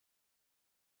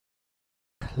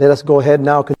Let us go ahead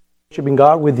now, worshiping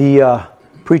God with the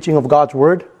preaching of God's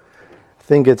Word. I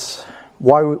think it's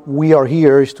why we are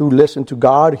here is to listen to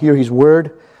God, hear His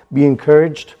Word, be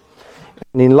encouraged.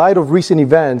 And in light of recent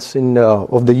events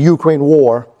of the Ukraine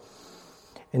war,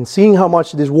 and seeing how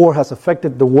much this war has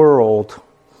affected the world,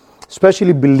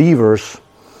 especially believers,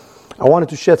 I wanted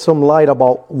to shed some light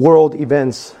about world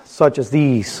events such as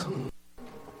these.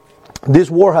 This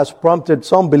war has prompted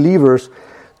some believers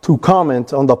to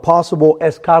comment on the possible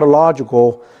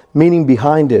eschatological meaning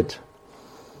behind it.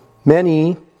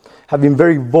 Many have been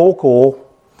very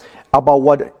vocal about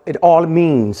what it all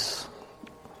means.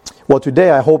 Well, today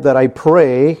I hope that I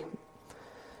pray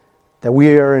that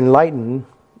we are enlightened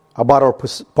about our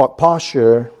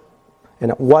posture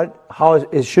and how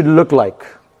it should look like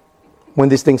when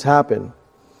these things happen.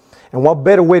 And what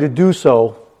better way to do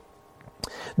so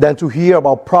than to hear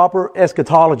about proper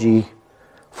eschatology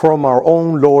from our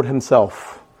own Lord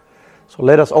Himself. So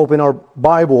let us open our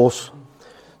Bibles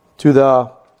to the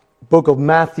book of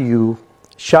Matthew,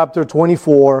 chapter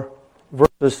 24,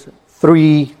 verses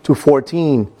 3 to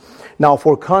 14. Now,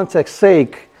 for context's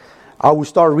sake, I will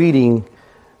start reading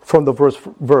from the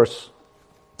verse.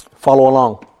 Follow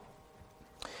along.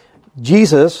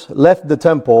 Jesus left the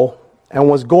temple and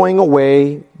was going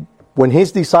away when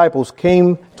His disciples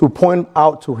came to point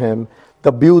out to Him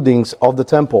the buildings of the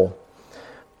temple.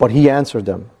 But He answered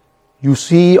them, "You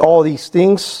see all these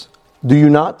things, do you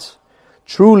not?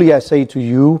 Truly I say to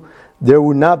you, there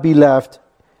will not be left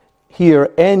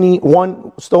here any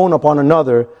one stone upon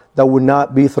another that would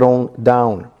not be thrown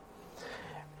down."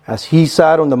 As He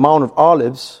sat on the Mount of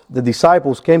Olives, the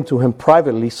disciples came to Him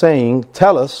privately, saying,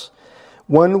 "Tell us,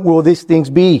 when will these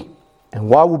things be? And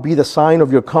what will be the sign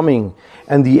of your coming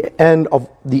and the end of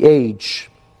the age?"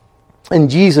 And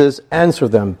Jesus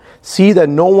answered them, "See that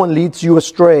no one leads you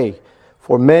astray.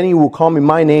 For many will come in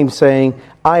my name, saying,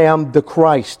 'I am the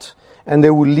Christ,' and they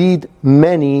will lead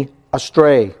many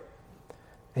astray.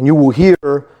 And you will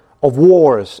hear of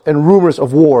wars and rumors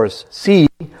of wars. See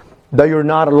that you're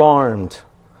not alarmed.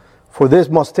 For this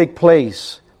must take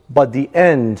place, but the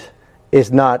end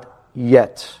is not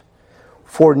yet.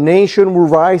 For nation will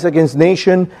rise against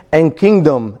nation, and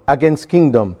kingdom against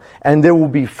kingdom. And there will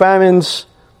be famines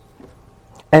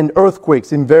and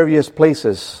earthquakes in various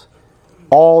places.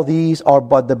 All these are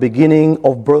but the beginning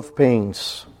of birth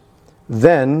pains.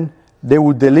 Then they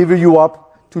will deliver you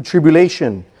up to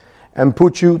tribulation and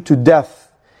put you to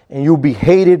death, and you'll be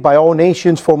hated by all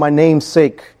nations for my name's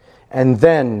sake. And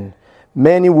then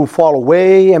many will fall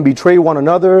away and betray one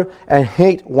another and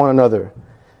hate one another.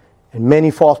 And many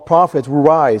false prophets will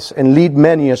rise and lead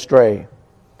many astray.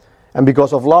 And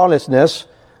because of lawlessness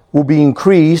will be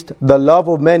increased, the love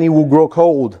of many will grow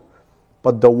cold.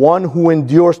 But the one who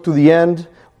endures to the end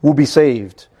will be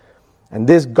saved. And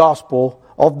this gospel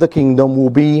of the kingdom will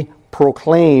be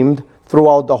proclaimed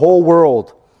throughout the whole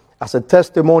world as a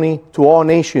testimony to all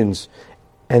nations.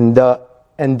 And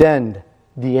then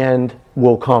the end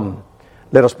will come.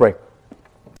 Let us pray.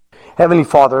 Heavenly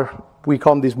Father, we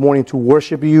come this morning to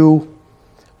worship You,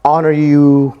 honor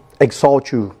You,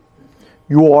 exalt You.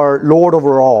 You are Lord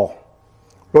over all.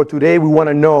 Lord, today we want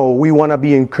to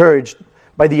be encouraged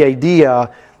by the idea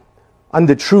and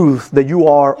the truth that You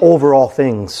are over all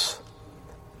things.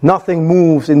 Nothing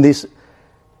moves in this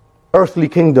earthly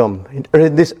kingdom,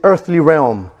 in this earthly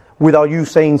realm, without You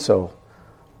saying so.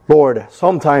 Lord,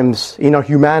 sometimes in our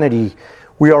humanity,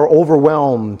 we are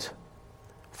overwhelmed,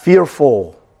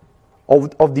 fearful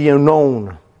of the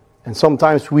unknown. And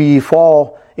sometimes we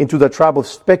fall into the trap of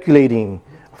speculating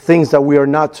things that we are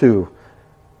not to.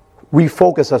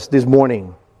 Refocus us this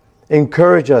morning.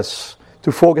 Encourage us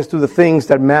to focus to the things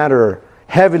that matter,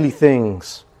 heavenly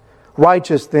things,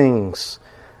 righteous things,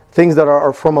 things that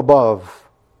are from above.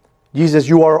 Jesus,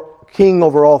 You are King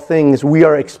over all things. We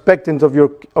are expectant of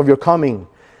your coming.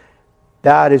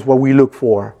 That is what we look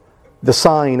for, the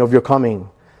sign of Your coming.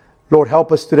 Lord,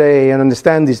 help us today and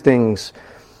understand these things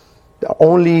that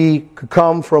only could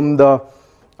come from the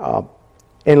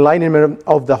enlightenment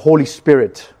of the Holy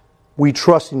Spirit. We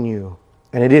trust in You,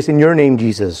 and it is in Your name,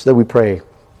 Jesus, that we pray.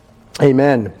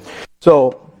 Amen.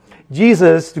 So,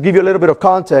 Jesus, to give you a little bit of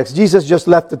context, Jesus just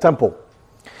left the temple.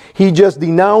 He just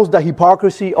denounced the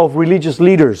hypocrisy of religious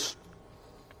leaders.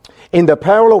 In the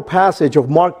parallel passage of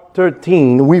Mark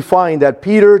 13, we find that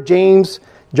Peter, James,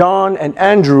 John, and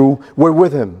Andrew were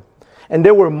with Him. And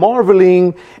they were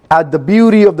marveling at the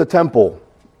beauty of the temple.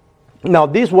 Now,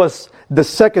 this was the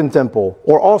second temple,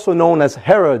 or also known as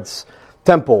Herod's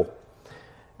temple.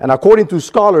 And according to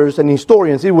scholars and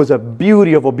historians, it was a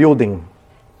beauty of a building.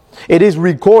 It is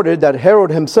recorded that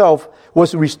Herod himself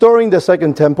was restoring the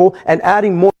second temple and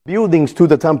adding more buildings to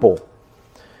the temple.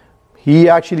 He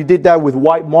actually did that with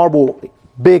white marble,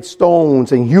 big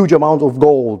stones, and huge amounts of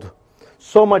gold.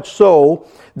 So much so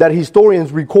that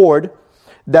historians record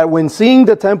that when seeing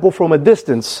the temple from a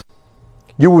distance,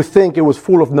 you would think it was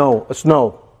full of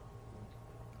snow.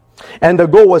 And the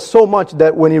gold was so much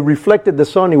that when it reflected the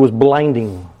sun, it was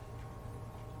blinding.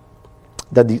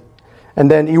 This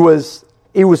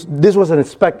was a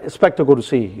spectacle to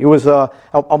see. It was a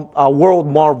world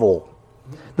marvel.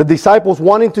 The disciples,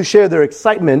 wanting to share their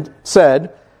excitement,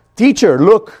 said, "Teacher,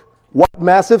 look, what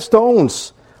massive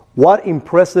stones, what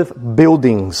impressive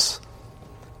buildings."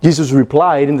 Jesus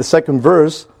replied in the second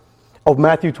verse of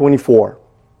Matthew 24,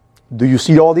 "Do you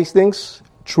see all these things?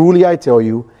 Truly I tell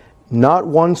you, not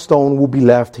one stone will be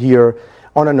left here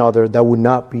on another that would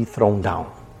not be thrown down."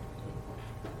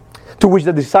 To which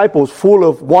the disciples, full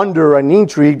of wonder and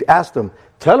intrigue, asked him,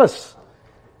 "Tell us,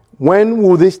 when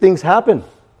will these things happen?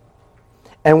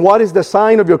 And what is the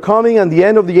sign of your coming and the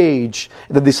end of the age?"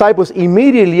 The disciples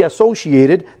immediately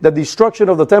associated the destruction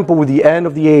of the temple with the end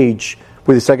of the age,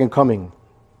 with the second coming.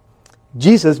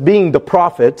 Jesus, being the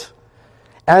prophet,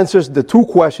 answers the two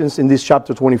questions in this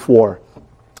chapter 24.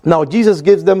 Now, Jesus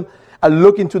gives them a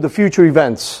look into the future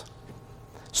events,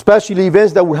 especially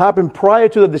events that would happen prior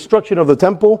to the destruction of the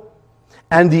temple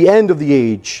and the end of the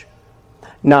age.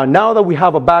 Now that we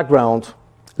have a background,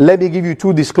 let me give you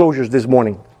two disclosures this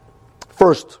morning.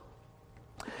 First,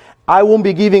 I won't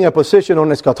be giving a position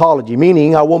on eschatology,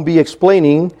 meaning I won't be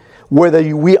explaining whether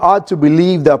we ought to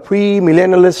believe the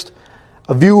pre-millennialist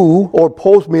view or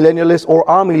post-millennialist or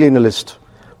amillennialist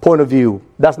point of view.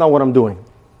 That's not what I'm doing.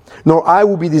 Nor I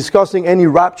will be discussing any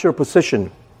rapture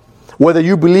position. Whether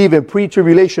you believe in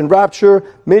pre-tribulation rapture,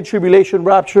 mid-tribulation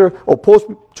rapture, or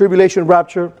post-tribulation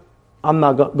rapture, I'm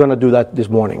not going to do that this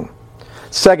morning.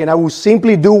 Second, I will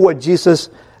simply do what Jesus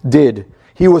did.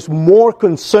 He was more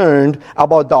concerned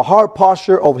about the heart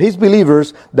posture of his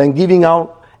believers than giving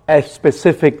out a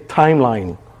specific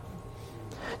timeline.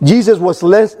 Jesus was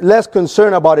less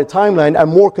concerned about a timeline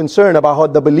and more concerned about how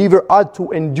the believer ought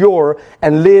to endure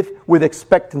and live with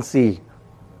expectancy.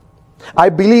 I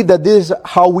believe that this is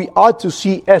how we ought to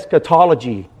see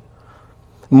eschatology.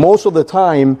 Most of the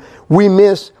time, we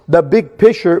miss the big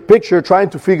picture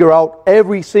trying to figure out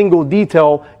every single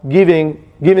detail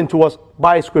given to us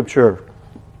by Scripture.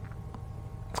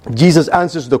 Jesus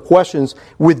answers the questions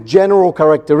with general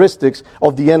characteristics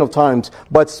of the end of times,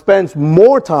 but spends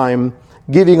more time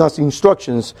giving us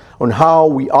instructions on how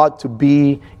we ought to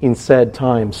be in said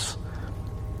times.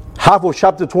 Half of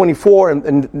chapter 24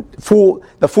 and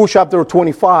the full chapter of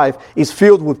 25 is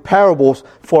filled with parables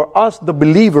for us, the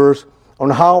believers, on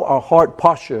how our heart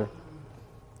posture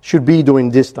should be during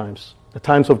these times, the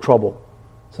times of trouble.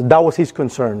 So that was his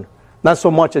concern, not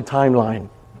so much a timeline.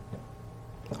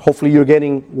 Hopefully you're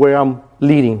getting where I'm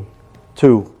leading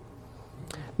to.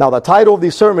 Now the title of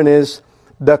this sermon is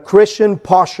The Christian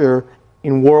Posture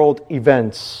in World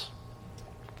Events.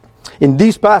 In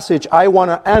this passage, I want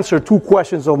to answer two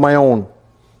questions of my own,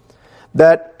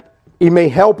 that it may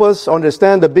help us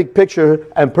understand the big picture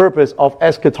and purpose of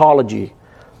eschatology.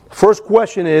 First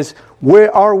question is,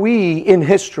 where are we in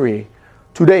history?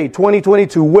 Today,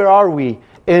 2022, where are we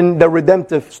in the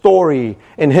redemptive story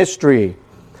in history?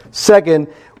 Second,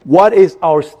 what is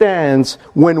our stance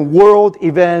when world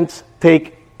events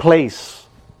take place?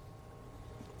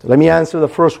 Let me answer the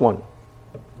first one.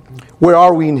 Where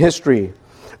are we in history?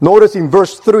 Notice in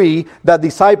verse 3 that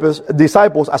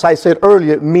disciples, as I said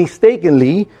earlier,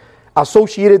 mistakenly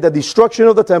associated the destruction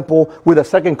of the temple with the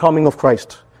second coming of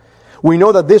Christ. We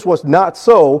know that this was not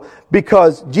so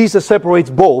because Jesus separates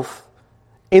both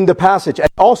in the passage. And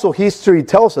also history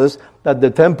tells us that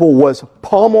the temple was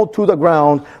pummeled to the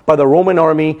ground by the Roman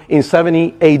army in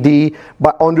 70 AD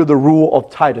under the rule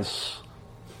of Titus.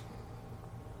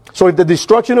 So if the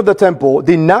destruction of the temple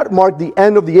did not mark the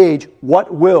end of the age,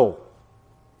 what will?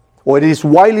 Well, it is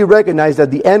widely recognized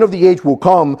that the end of the age will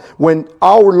come when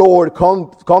our Lord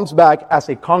comes back as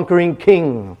a conquering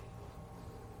king.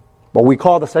 What we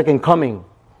call the second coming.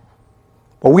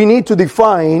 What we need to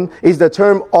define is the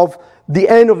term of the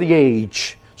end of the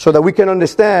age, so that we can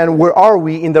understand where are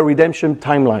we in the redemption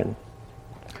timeline.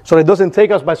 So that it doesn't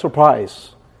take us by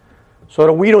surprise. So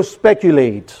that we don't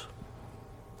speculate.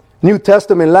 New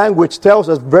Testament language tells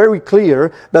us very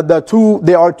clear that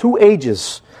there are two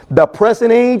ages, the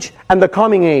present age and the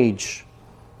coming age.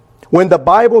 When the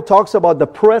Bible talks about the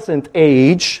present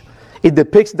age, it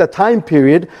depicts the time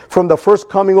period from the first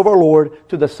coming of our Lord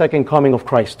to the second coming of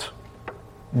Christ.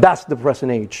 That's the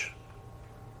present age.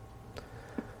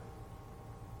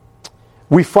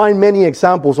 We find many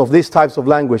examples of these types of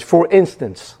language. For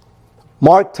instance,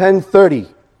 Mark 10:30,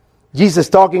 Jesus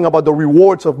talking about the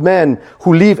rewards of men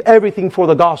who leave everything for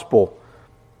the gospel,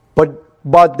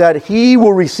 but that he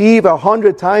will receive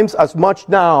 100 times as much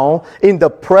now in the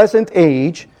present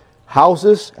age,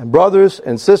 houses and brothers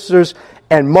and sisters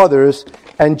and mothers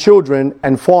and children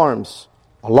and farms,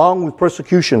 along with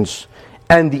persecutions,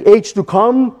 and the age to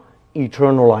come,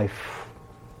 eternal life.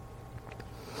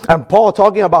 And Paul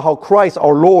talking about how Christ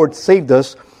our Lord saved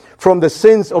us from the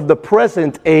sins of the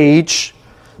present age,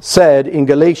 said in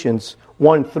Galatians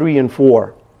 1:3 and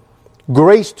 4.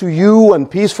 Grace to you and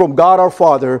peace from God our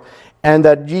Father and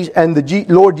the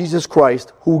Lord Jesus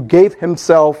Christ, who gave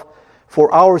himself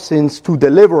for our sins to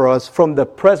deliver us from the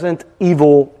present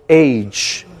evil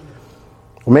age.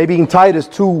 Or maybe in Titus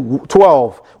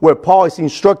 2:12, where Paul is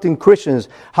instructing Christians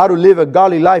how to live a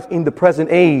godly life in the present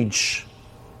age.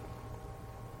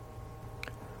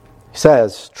 He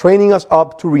says, training us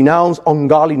up to renounce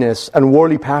ungodliness and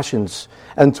worldly passions,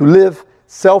 and to live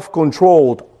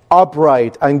self-controlled,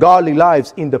 upright, and godly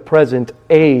lives in the present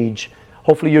age.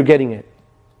 Hopefully you're getting it.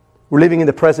 We're living in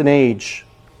the present age.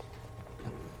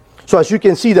 So as you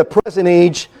can see, the present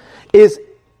age is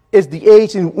the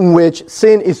age in which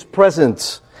sin is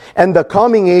present. And the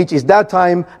coming age is that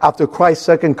time after Christ's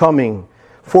second coming,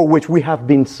 for which we have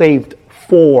been saved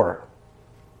for.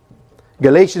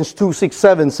 Galatians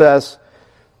 2:6-7 says,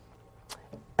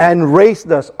 and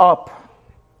raised us up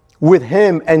with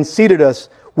him and seated us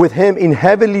with him in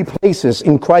heavenly places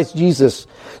in Christ Jesus,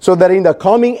 so that in the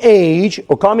coming age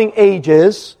or coming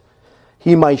ages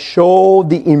he might show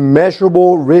the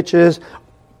immeasurable riches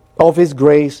of his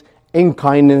grace in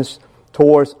kindness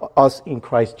towards us in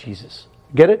Christ Jesus.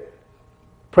 Get it?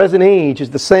 Present age is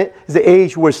the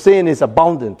age where sin is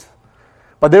abundant.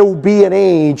 But there will be an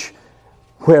age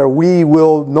where we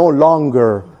will no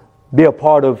longer be a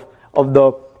part of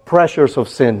the pressures of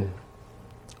sin.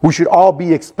 We should all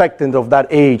be expectant of that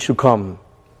age to come.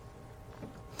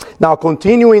 Now,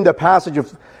 continuing the passage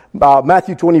of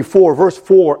Matthew 24, verse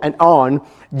 4 and on,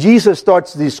 Jesus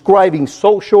starts describing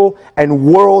social and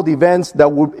world events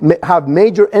that would have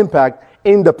major impact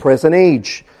in the present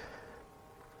age.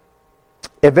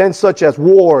 Events such as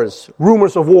wars,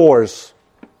 rumors of wars,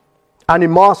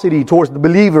 animosity towards the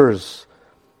believers,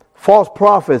 false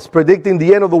prophets predicting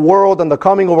the end of the world and the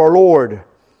coming of our Lord,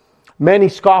 many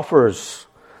scoffers,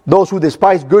 those who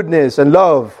despise goodness and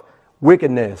love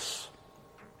wickedness.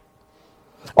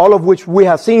 All of which we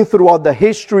have seen throughout the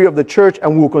history of the church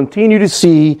and will continue to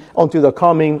see until the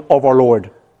coming of our Lord.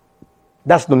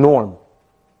 That's the norm.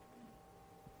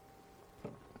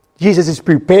 Jesus is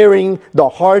preparing the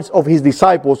hearts of his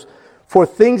disciples for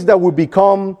things that will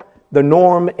become the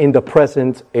norm in the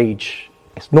present age.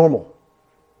 It's normal.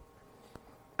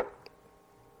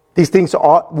 These things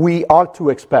we ought to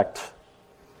expect.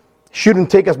 Shouldn't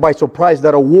take us by surprise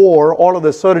that a war all of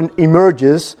a sudden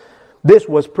emerges. This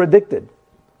was predicted.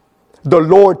 The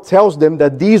Lord tells them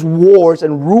that these wars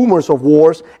and rumors of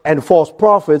wars and false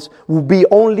prophets will be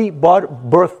only but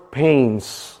birth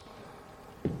pains.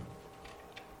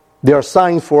 They are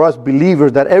signs for us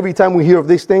believers that every time we hear of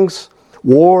these things,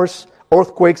 wars,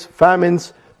 earthquakes,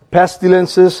 famines,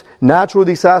 pestilences, natural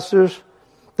disasters,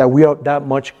 that we are that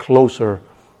much closer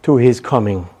to his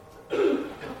coming.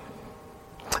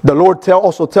 The Lord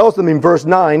also tells them in verse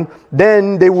 9,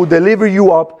 then they will deliver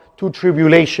you up to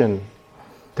tribulation.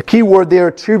 The key word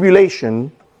there,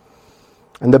 tribulation,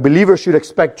 and the believer should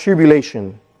expect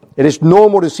tribulation. It is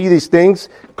normal to see these things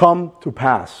come to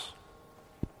pass.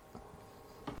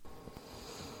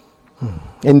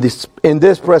 In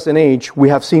this present age, we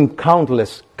have seen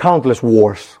countless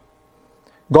wars.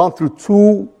 Gone through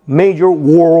 2 major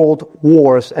world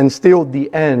wars, and still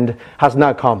the end has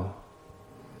not come.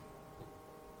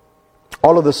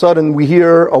 All of a sudden, we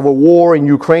hear of a war in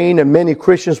Ukraine, and many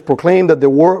Christians proclaim that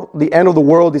the end of the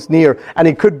world is near. And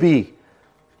it could be.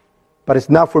 But it's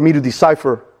not for me to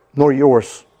decipher, nor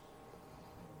yours.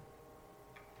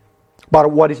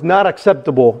 But what is not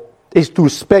acceptable is to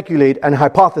speculate and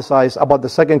hypothesize about the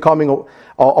second coming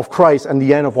of Christ and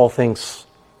the end of all things.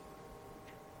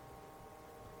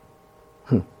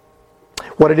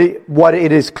 What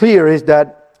it is clear is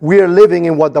that we are living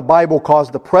in what the Bible calls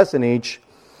the present age,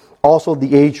 also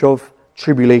the age of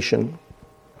tribulation.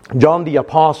 John the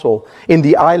Apostle in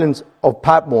the islands of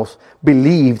Patmos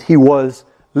believed he was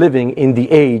living in the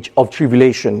age of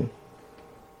tribulation.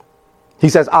 He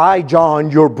says, I,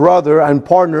 John, your brother and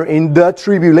partner in the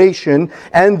tribulation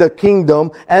and the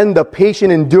kingdom and the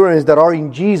patient endurance that are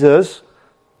in Jesus.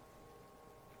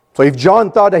 So if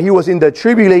John thought that he was in the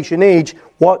tribulation age,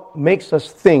 what makes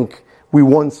us think we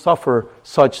won't suffer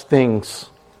such things.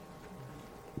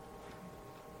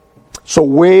 So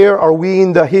where are we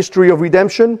in the history of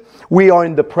redemption? We are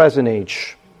in the present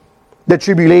age, the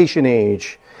tribulation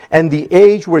age, and the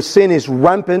age where sin is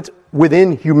rampant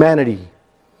within humanity.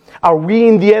 Are we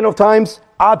in the end of times?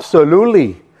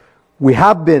 Absolutely. We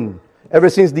have been. Ever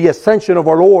since the ascension of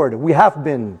our Lord, we have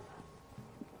been.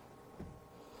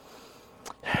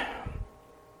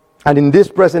 And in this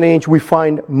present age, we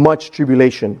find much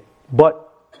tribulation.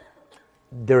 But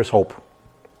there is hope.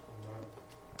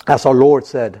 As our Lord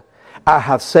said, I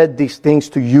have said these things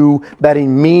to you, that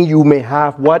in me you may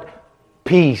have what?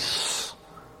 Peace.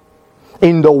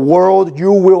 In the world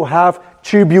you will have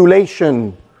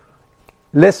tribulation.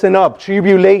 Listen up,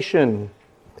 tribulation.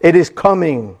 It is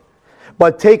coming.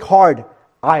 But take heart,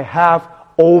 I have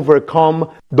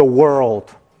overcome the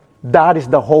world. That is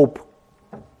the hope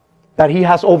that He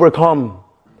has overcome.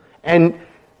 And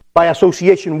by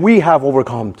association, we have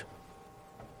overcome.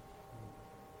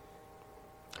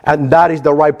 And that is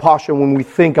the right posture when we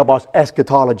think about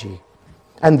eschatology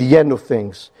and the end of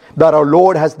things. That our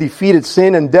Lord has defeated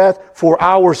sin and death for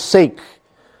our sake.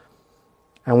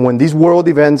 And when these world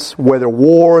events, whether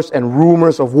wars and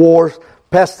rumors of wars,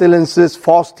 pestilences,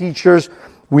 false teachers,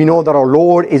 we know that our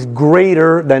Lord is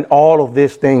greater than all of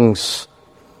these things.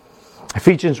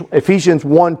 Ephesians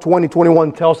 1, 20,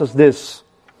 21 tells us this,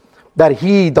 that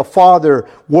He, the Father,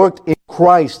 worked in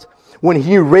Christ when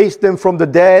He raised Him from the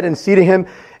dead and seated Him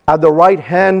at the right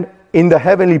hand in the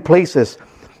heavenly places,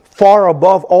 far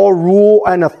above all rule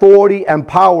and authority and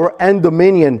power and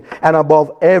dominion, and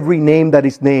above every name that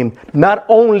is named, not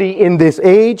only in this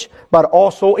age, but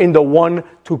also in the one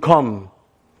to come.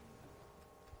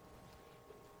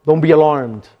 Don't be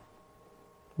alarmed.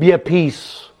 Be at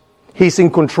peace. He's in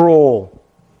control.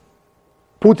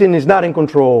 Putin is not in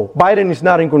control. Biden is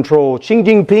not in control. Xi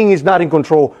Jinping is not in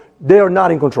control. They are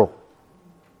not in control.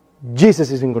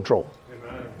 Jesus is in control.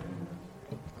 Amen.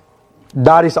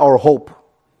 That is our hope.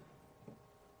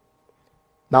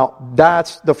 Now,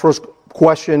 that's the first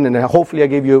question, and hopefully I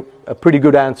gave you a pretty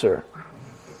good answer.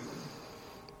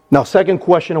 Now, second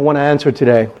question I want to answer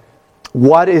today.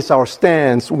 What is our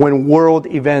stance when world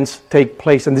events take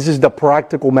place? And this is the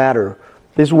practical matter.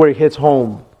 This is where it hits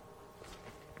home.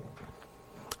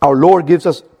 Our Lord gives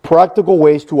us practical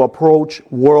ways to approach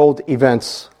world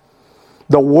events.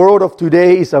 The world of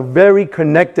today is a very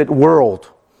connected world.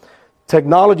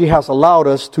 Technology has allowed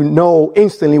us to know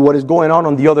instantly what is going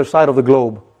on the other side of the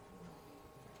globe.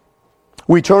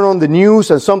 We turn on the news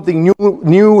and something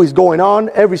new is going on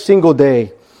every single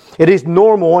day. It is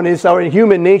normal and it's our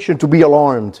human nature to be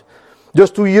alarmed.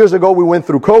 Just 2 years ago we went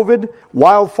through COVID,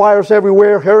 wildfires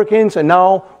everywhere, hurricanes, and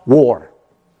now war.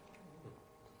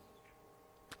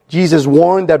 Jesus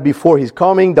warned that before His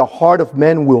coming, the heart of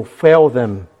men will fail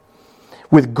them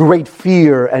with great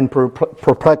fear and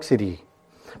perplexity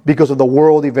because of the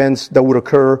world events that would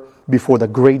occur before the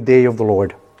great day of the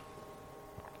Lord.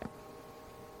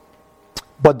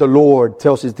 But the Lord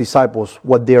tells His disciples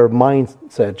what their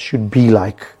mindset should be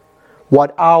like,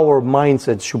 what our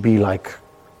mindset should be like.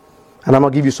 And I'm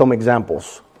going to give you some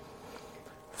examples.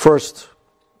 First,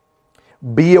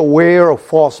 be aware of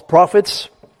false prophets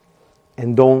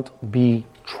and don't be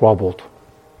troubled.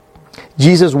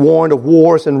 Jesus warned of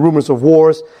wars and rumors of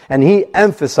wars, and He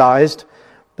emphasized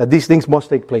that these things must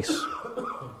take place.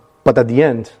 But at the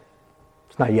end,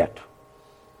 it's not yet.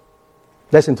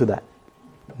 Listen to that.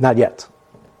 Not yet.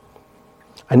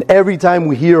 And every time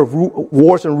we hear of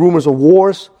wars and rumors of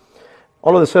wars,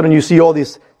 all of a sudden you see all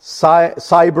these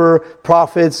cyber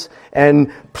prophets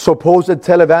and supposed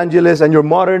televangelists and your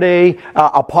modern day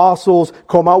apostles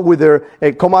come out of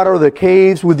their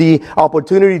caves with the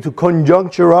opportunity to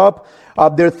conjuncture up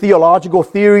their theological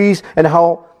theories and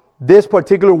how this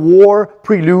particular war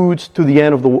preludes to the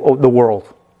end of the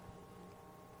world.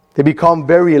 They become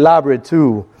very elaborate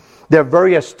too. They're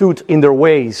very astute in their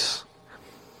ways.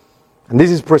 And this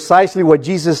is precisely what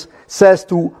Jesus says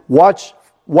to watch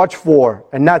for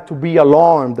and not to be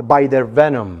alarmed by their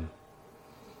venom.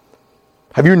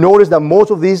 Have you noticed that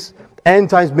most of these end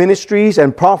times ministries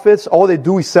and prophets, all they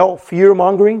do is sell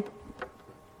fear-mongering?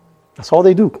 That's all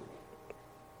they do.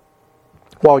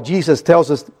 While Jesus tells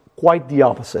us quite the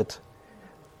opposite.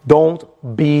 Don't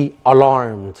be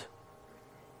alarmed.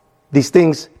 These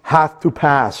things have to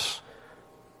pass.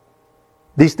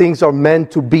 These things are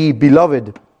meant to be,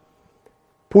 beloved.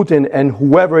 Putin and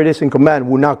whoever it is in command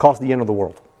will not cause the end of the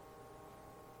world.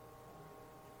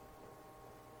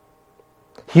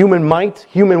 Human might,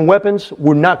 human weapons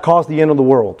will not cause the end of the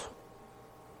world.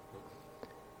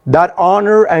 That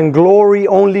honor and glory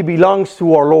only belongs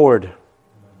to our Lord.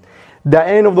 The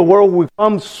end of the world will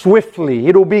come swiftly.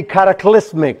 It will be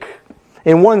cataclysmic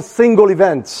in one single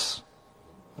event.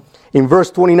 In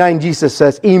verse 29, Jesus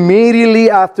says, immediately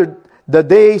after the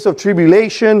days of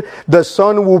tribulation, the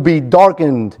sun will be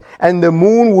darkened, and the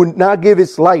moon will not give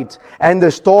its light, and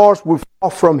the stars will fall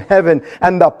from heaven,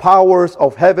 and the powers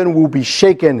of heaven will be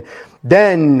shaken.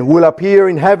 Then will appear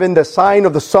in heaven the sign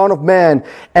of the Son of Man,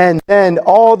 and then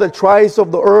all the tribes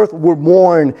of the earth will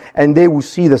mourn, and they will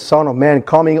see the Son of Man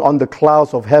coming on the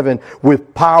clouds of heaven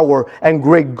with power and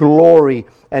great glory.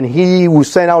 And he will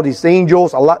send out his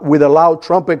angels with a loud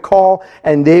trumpet call,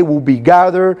 and they will be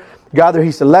gather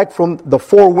his elect from the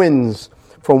four winds,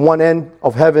 from one end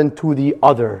of heaven to the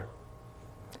other.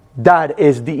 That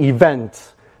is the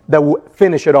event that will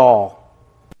finish it all.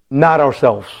 Not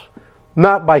ourselves.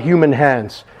 Not by human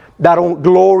hands. That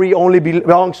glory only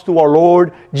belongs to our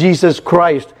Lord Jesus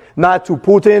Christ. Not to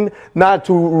Putin, not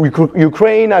to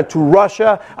Ukraine, not to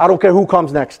Russia. I don't care who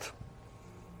comes next.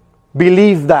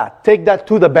 Believe that. Take that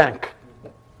to the bank.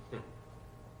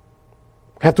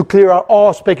 Have to clear out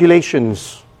all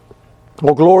speculations.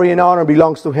 All glory and honor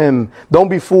belongs to Him. Don't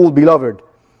be fooled, beloved.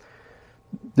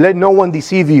 Let no one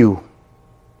deceive you.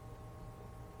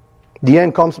 The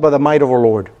end comes by the might of our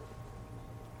Lord.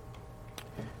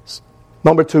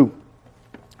 Number 2,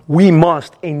 we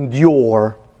must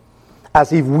endure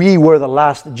as if we were the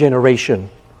last generation.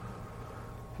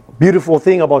 Beautiful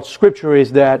thing about Scripture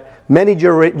is that many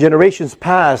generations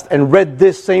passed and read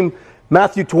this same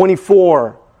Matthew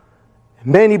 24.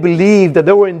 Many believed that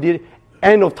they were in the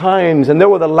end of times and they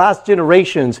were the last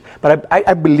generations. But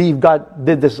I believe God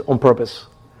did this on purpose.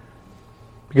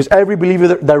 Because every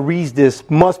believer that reads this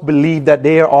must believe that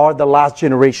they are the last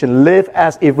generation. Live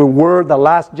as if we were the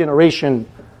last generation.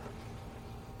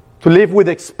 To live with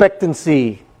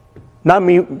expectancy. Not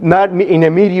in a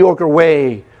mediocre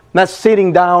way. Not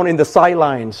sitting down in the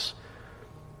sidelines.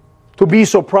 To be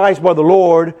surprised by the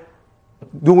Lord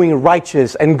doing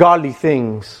righteous and godly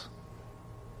things.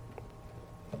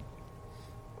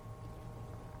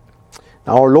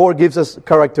 Now our Lord gives us a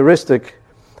characteristic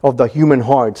of the human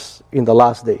hearts in the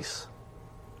last days.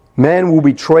 Men will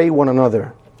betray one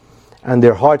another, and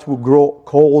their hearts will grow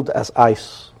cold as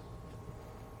ice.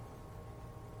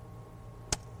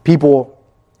 People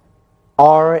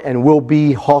are and will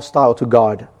be hostile to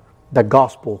God, the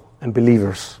gospel, and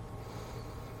believers.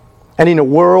 And in a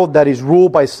world that is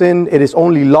ruled by sin, it is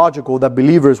only logical that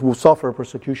believers will suffer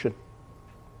persecution.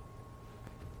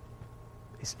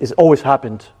 It's always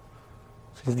happened.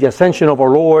 Since the ascension of our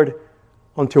Lord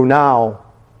until now,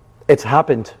 it's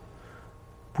happened.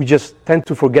 We just tend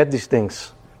to forget these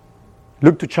things.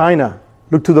 Look to China,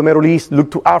 look to the Middle East,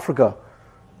 look to Africa,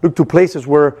 look to places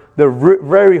where they're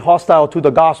very hostile to the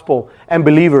gospel and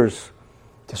believers.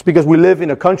 Just because we live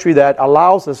in a country that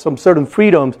allows us some certain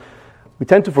freedoms, we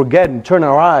tend to forget and turn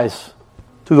our eyes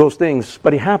to those things.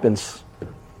 But it happens.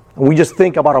 And we just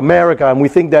think about America, and we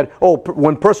think that,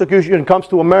 when persecution comes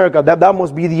to America, that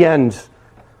must be the end.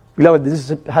 Beloved,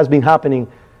 this has been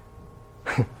happening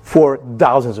for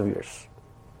thousands of years.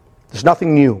 There's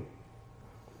nothing new.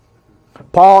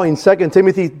 Paul in 2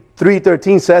 Timothy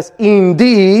 3:13 says,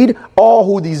 indeed, all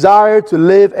who desire to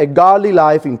live a godly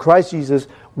life in Christ Jesus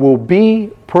will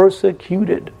be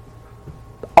persecuted.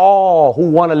 All who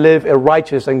want to live a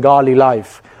righteous and godly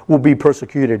life will be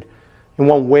persecuted in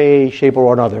one way, shape,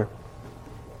 or another.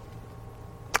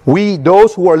 We,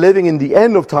 those who are living in the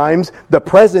end of times, the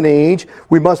present age,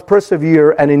 we must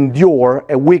persevere and endure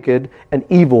a wicked and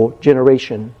evil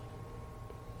generation.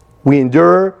 We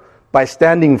endure by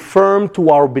standing firm to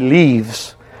our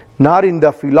beliefs, not in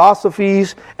the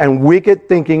philosophies and wicked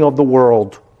thinking of the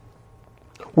world.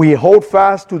 We hold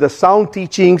fast to the sound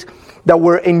teachings that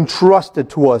were entrusted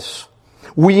to us.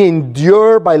 We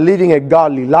endure by living a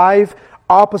godly life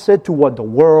opposite to what the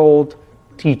world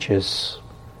teaches.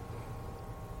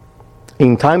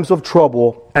 In times of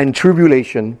trouble and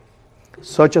tribulation,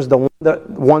 such as the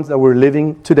ones that we're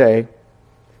living today,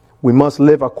 we must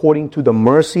live according to the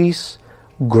mercies,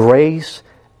 grace,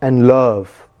 and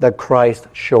love that Christ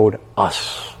showed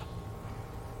us.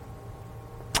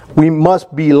 We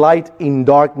must be light in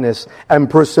darkness and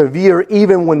persevere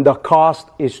even when the cost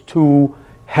is too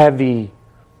heavy.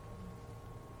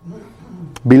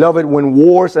 Beloved, when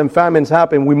wars and famines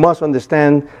happen, we must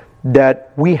understand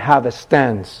that we have a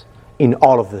stance in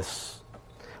all of this.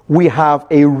 We have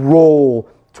a role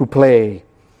to play.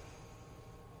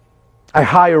 A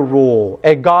higher role,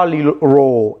 a godly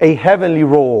role, a heavenly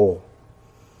role.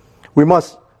 We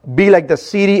must be like the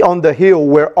city on the hill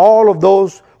where all of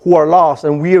those who are lost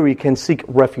and weary can seek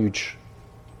refuge.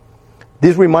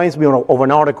 This reminds me of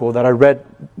an article that I read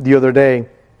the other day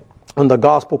on the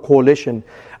Gospel Coalition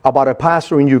about a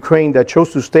pastor in Ukraine that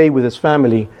chose to stay with his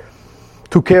family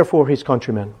to care for his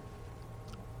countrymen.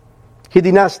 He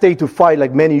did not stay to fight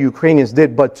like many Ukrainians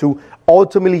did, but to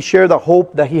ultimately share the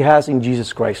hope that he has in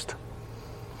Jesus Christ.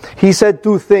 He said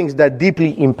two things that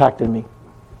deeply impacted me.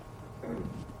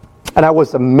 And I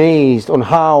was amazed on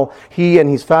how he and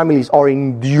his families are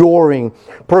enduring,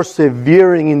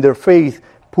 persevering in their faith,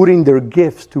 putting their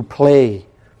gifts to play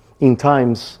in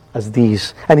times as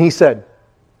these. And he said,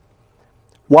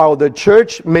 while the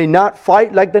church may not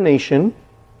fight like the nation,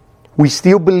 we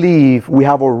still believe we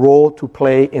have a role to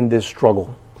play in this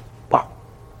struggle. Wow.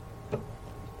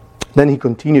 Then he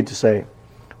continued to say,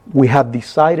 we have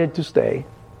decided to stay,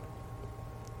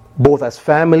 both as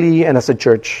family and as a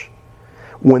church.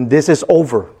 When this is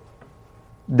over,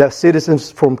 the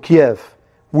citizens from Kiev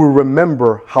will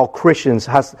remember how Christians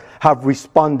have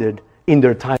responded in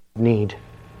their time of need.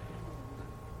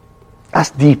 That's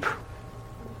deep.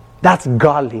 That's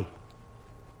godly.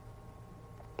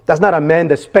 That's not a man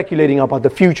that's speculating about the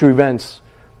future events.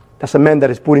 That's a man that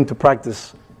is putting into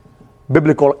practice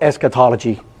biblical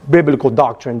eschatology, biblical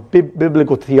doctrine,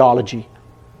 biblical theology.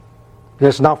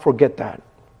 Let's not forget that.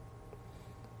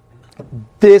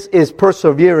 This is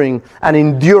persevering and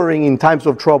enduring in times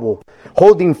of trouble,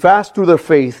 holding fast to their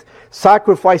faith,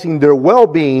 sacrificing their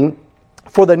well-being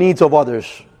for the needs of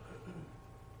others.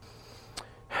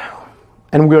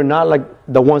 And we are not like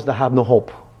the ones that have no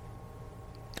hope.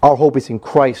 Our hope is in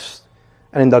Christ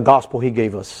and in the gospel He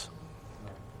gave us.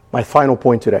 My final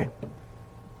point today.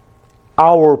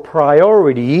 Our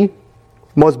priority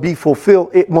must be fulfilled.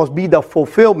 It must be the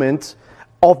fulfillment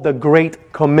of the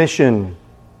Great Commission.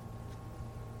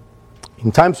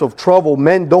 In times of trouble,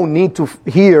 men don't need to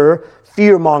hear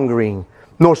fear-mongering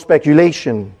nor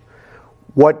speculation.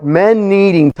 What men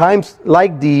need in times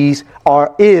like these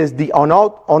is the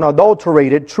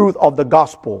unadulterated truth of the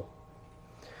gospel.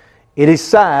 It is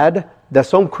sad that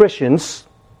some Christians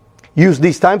use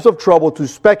these times of trouble to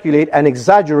speculate and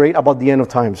exaggerate about the end of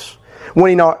times,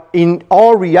 when in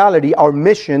all reality, our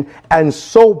mission and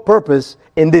sole purpose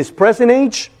in this present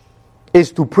age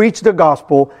is to preach the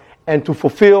gospel and to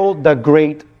fulfill the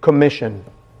Great Commission.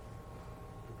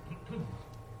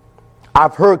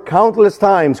 I've heard countless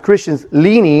times Christians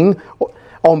leaning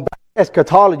on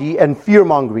eschatology and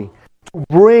fear-mongering to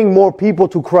bring more people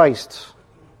to Christ.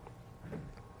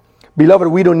 Beloved,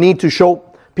 we don't need to show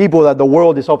people that the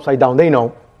world is upside down. They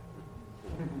know.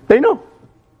 They know.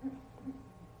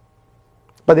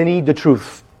 But they need the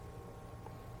truth.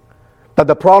 That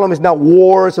the problem is not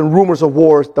wars and rumors of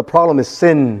wars. The problem is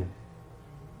sin.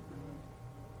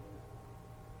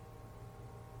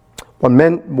 What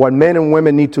men and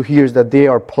women need to hear is that they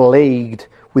are plagued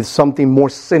with something more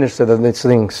sinister than these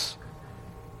things.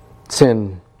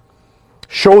 Sin.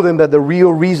 Show them that the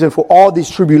real reason for all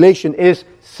this tribulation is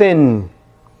sin.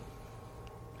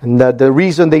 And that the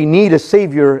reason they need a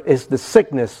Savior is the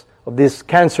sickness of this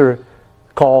cancer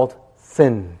called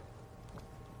sin.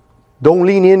 Don't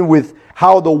lean in with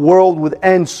how the world would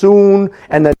end soon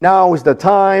and that now is the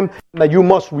time that you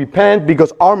must repent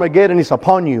because Armageddon is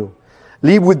upon you.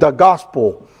 Lead with the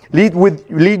gospel.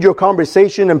 Lead your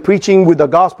conversation and preaching with the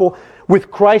gospel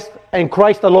with Christ and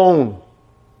Christ alone.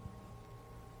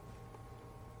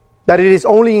 That it is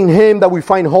only in Him that we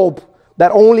find hope.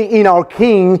 That only in our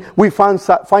King we find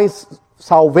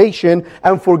salvation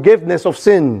and forgiveness of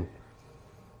sin.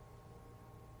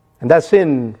 And that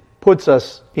sin puts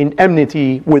us in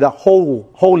enmity with a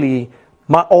holy,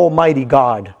 almighty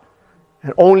God.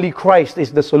 And only Christ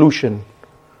is the solution.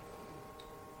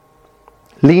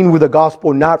 Lean with the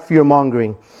gospel, not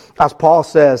fear-mongering. As Paul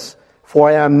says, for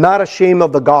I am not ashamed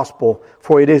of the gospel,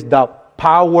 for it is the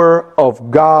power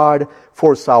of God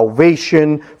for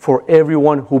salvation for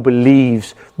everyone who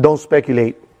believes. Don't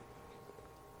speculate.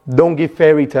 Don't give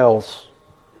fairy tales.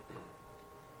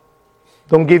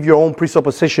 Don't give your own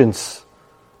presuppositions.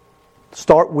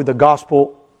 Start with the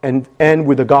gospel and end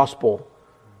with the gospel.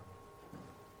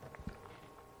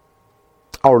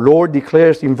 Our Lord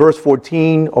declares in verse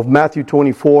 14 of Matthew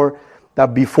 24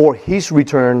 that before His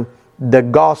return, the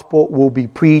gospel will be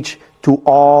preached to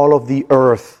all of the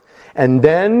earth. And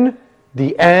then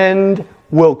the end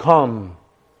will come.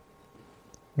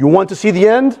 You want to see the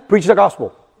end? Preach the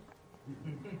gospel.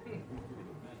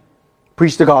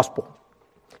 Preach the gospel.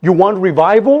 You want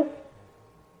revival?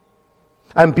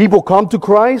 And people come to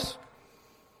Christ?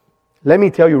 Let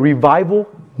me tell you, revival,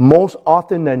 most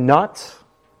often than not,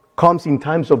 comes in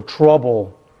times of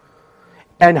trouble.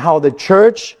 And how the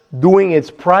church, doing its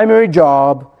primary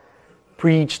job,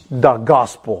 preached the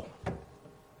gospel.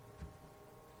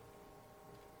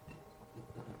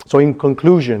 So in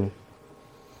conclusion,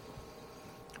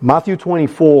 Matthew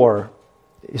 24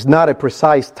 is not a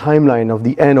precise timeline of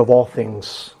the end of all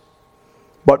things,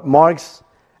 but marks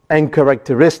and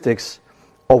characteristics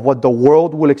of what the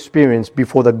world will experience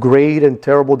before the great and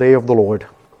terrible day of the Lord.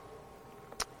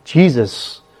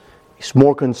 Jesus is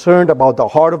more concerned about the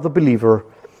heart of the believer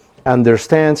and their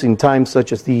stance in times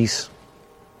such as these.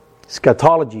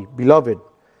 Eschatology, beloved,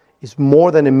 is more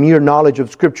than a mere knowledge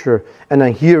of Scripture and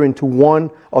adhering to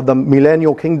one of the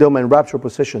millennial kingdom and rapture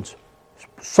positions.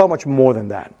 So much more than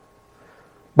that.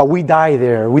 But we die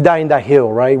there. We die in that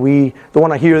hill, right? We don't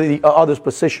want to hear the other's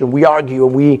position. We argue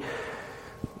and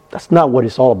that's not what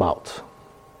it's all about.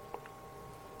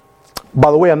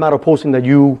 By the way, I'm not opposing that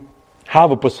you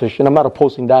have a position. I'm not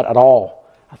opposing that at all.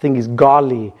 I think it's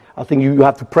godly. I think you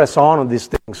have to press on these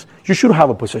things. You should have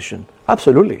a position.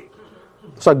 Absolutely.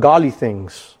 Those are godly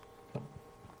things.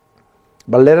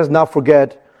 But let us not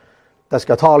forget that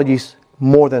eschatology is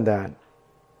more than that.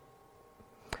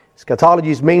 Eschatology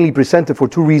is mainly presented for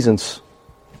two reasons.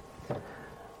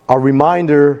 A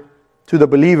reminder to the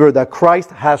believer that Christ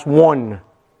has won.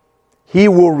 He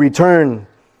will return,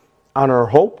 and our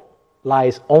hope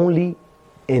lies only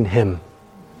in Him.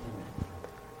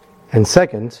 And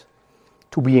second,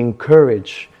 to be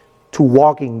encouraged to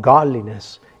walk in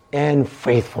godliness and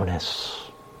faithfulness.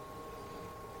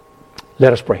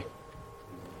 Let us pray.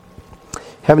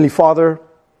 Heavenly Father,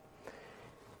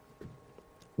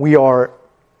 we are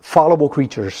fallible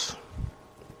creatures.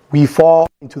 We fall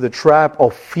into the trap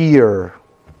of fear.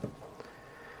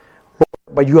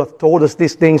 Lord, but you have told us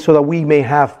these things so that we may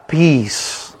have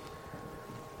peace.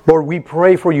 Lord, we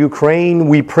pray for Ukraine.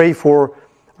 We pray for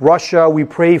Russia. We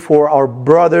pray for our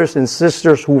brothers and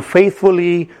sisters who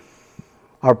faithfully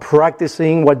are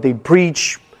practicing what they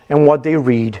preach and what they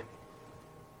read.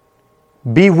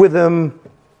 Be with them.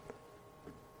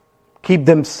 Keep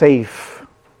them safe.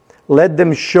 Let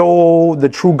them show the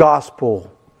true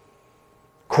gospel,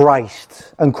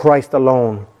 Christ and Christ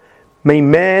alone. May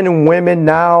men and women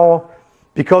now,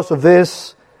 because of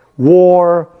this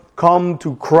war, come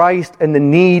to Christ and the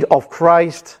need of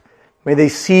Christ. May they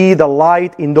see the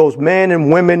light in those men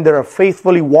and women that are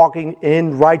faithfully walking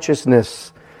in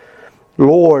righteousness.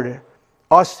 Lord,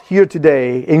 us here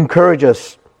today, encourage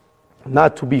us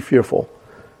not to be fearful,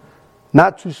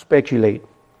 not to speculate.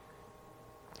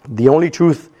 The only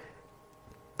truth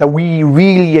that we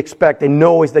really expect and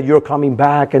know is that you're coming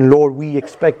back. And Lord, we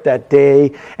expect that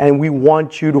day. And we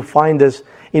want you to find us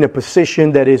in a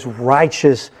position that is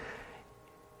righteous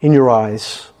in your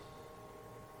eyes.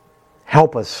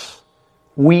 Help us.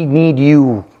 We need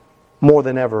you more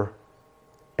than ever.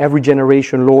 Every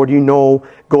generation, Lord, you know,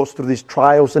 goes through these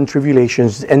trials and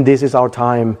tribulations. And this is our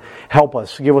time. Help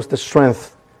us. Give us the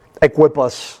strength. Equip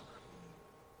us.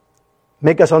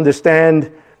 Make us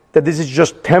understand that this is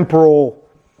just temporal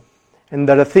and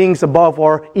that the things above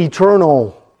are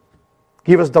eternal.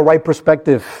 Give us the right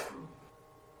perspective.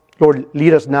 Lord,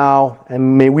 lead us now,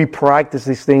 and may we practice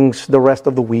these things the rest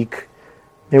of the week.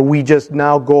 May we just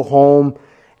now go home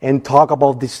and talk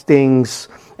about these things,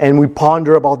 and we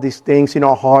ponder about these things in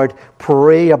our heart.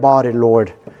 Pray about it,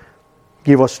 Lord.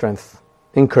 Give us strength.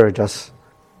 Encourage us.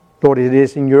 Lord, it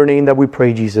is in your name that we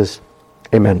pray, Jesus.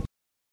 Amen.